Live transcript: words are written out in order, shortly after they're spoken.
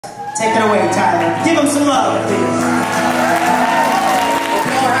Take it away, Tyler. Give him some love, please. Hope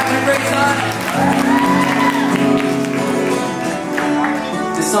y'all are having a great time.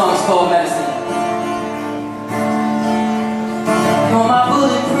 This song's called Medicine. You're my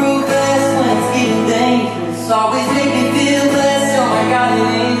bulletproof vest when it's getting dangerous. Always make me feel blessed. Oh my God, you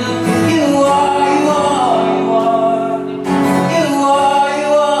angel. You are, you are, you are. You are,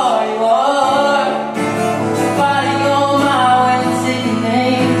 you are, you are. Fighting on my way to take your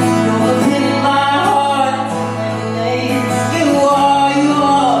name. You're the pin in my heart to make a name. You are, you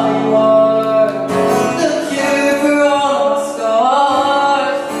are, you are. The cure for all of my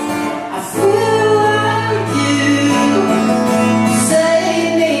scars. I feel like you.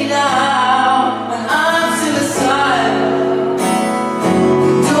 Save me now when I'm suicidal.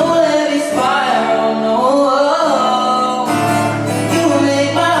 Don't let me spiral, no. You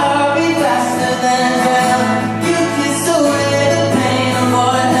make my heart beat faster than adrenaline. You kiss away the pain of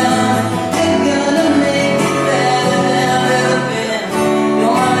all hell. You're gonna make me better than I've ever been.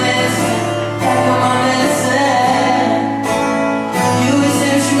 You're my medicine, yeah, you're my medicine. You is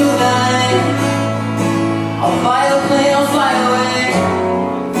the true line. I'll fly a plane, I'll fly away.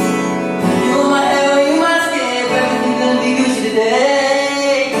 You're my hero, you're my escape. Everything's gonna be Gucci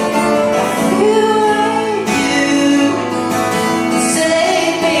today. I feel like you.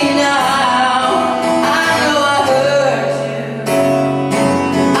 Save me now. I know I hurt you.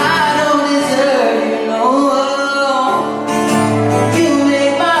 I don't deserve you, no. You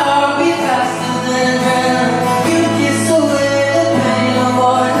make my heart beat faster than adrenaline. You kiss away the pain of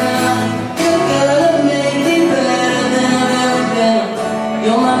all hell. You're gonna make me better than I've ever been.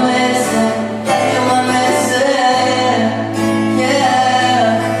 You're my medicine, yeah, you're my medicine, yeah.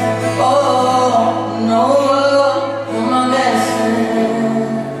 Oh no, you're my medicine.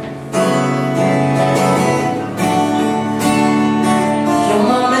 You're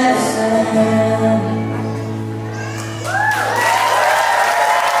my medicine.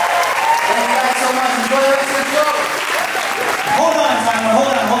 Thank you guys so much. Enjoy the rest of the show. Hold on, Tyler.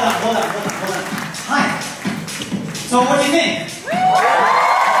 Hold on. Hi. So, what do you think?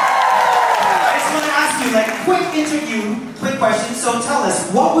 I just want to ask you, like, quick interview, quick question. So, tell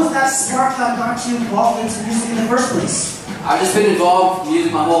us, what was that spark that got you involved into music in the first place? I've just been involved with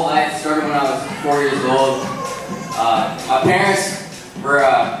music my whole life. Started when I was 4 years old. My parents were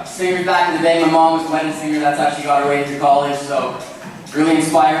singers back in the day. My mom was a wedding singer. That's how she got her way through college. So really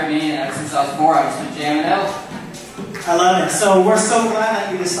inspired me. And ever since I was 4, I've just been jamming out. I love it. So, we're so glad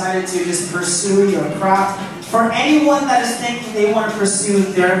that you decided to just pursue your craft. For anyone that is thinking they want to pursue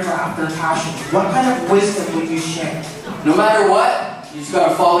their craft, their passion, what kind of wisdom would you share? No matter what, you just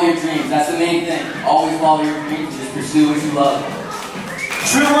gotta follow your dreams. That's the main thing. Always follow your dreams and just pursue what you love.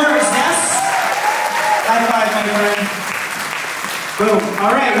 True words, yes? High five, my friend. Boom.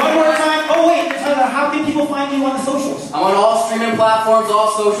 All right, one more time. Oh, wait, Tyler, how can people find you on the socials? I'm on all streaming platforms,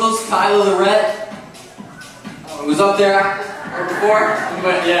 all socials. Tyler Lorette. It was up there or before,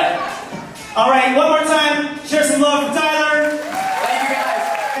 but yeah. All right, one more time. Share some love for Tyler.